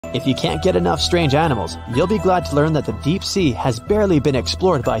If you can't get enough strange animals, you'll be glad to learn that the deep sea has barely been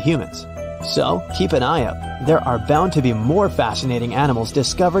explored by humans. So, keep an eye out. There are bound to be more fascinating animals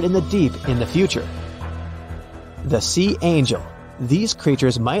discovered in the deep in the future. The sea angel. These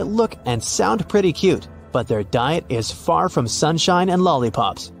creatures might look and sound pretty cute, but their diet is far from sunshine and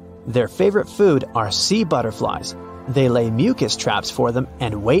lollipops. Their favorite food are sea butterflies. They lay mucus traps for them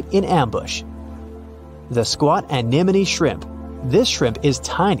and wait in ambush. The Squat Anemone Shrimp. This shrimp is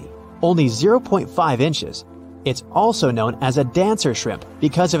tiny, only 0.5 inches. It's also known as a dancer shrimp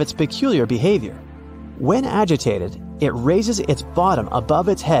because of its peculiar behavior. When agitated, it raises its bottom above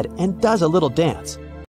its head and does a little dance.